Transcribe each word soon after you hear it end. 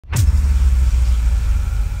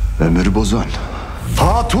Emir bozan.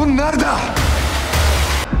 Hatun nerede?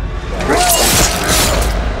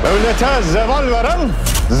 Devlete zeval veren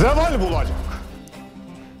zeval bulacak.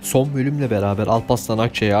 Son bölümle beraber Alparslan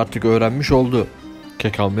Akçay'ı artık öğrenmiş oldu.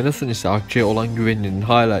 Kekamvenas'ın ise Akçay'a olan güveninin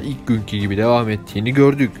hala ilk günkü gibi devam ettiğini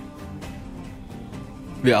gördük.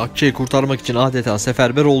 Ve Akçay'ı kurtarmak için adeta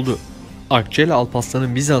seferber oldu. Akçay ile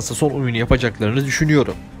Alparslan'ın Bizans'a son oyunu yapacaklarını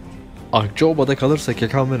düşünüyorum. Akçay obada kalırsa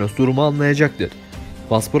Kekamvenas durumu anlayacaktır.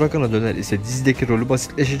 Vaspurakan'a döner ise dizideki rolü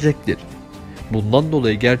basitleşecektir. Bundan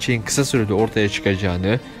dolayı gerçeğin kısa sürede ortaya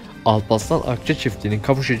çıkacağını, Alparslan Akçay çiftinin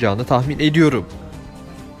kavuşacağını tahmin ediyorum.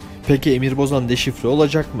 Peki Emir Bozan deşifre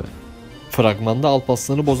olacak mı? Fragmanda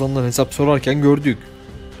Alparslan'ı Bozan'dan hesap sorarken gördük.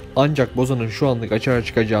 Ancak Bozan'ın şu anlık açığa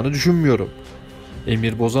çıkacağını düşünmüyorum.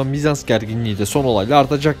 Emir Bozan Bizans gerginliği de son olayla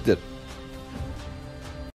artacaktır.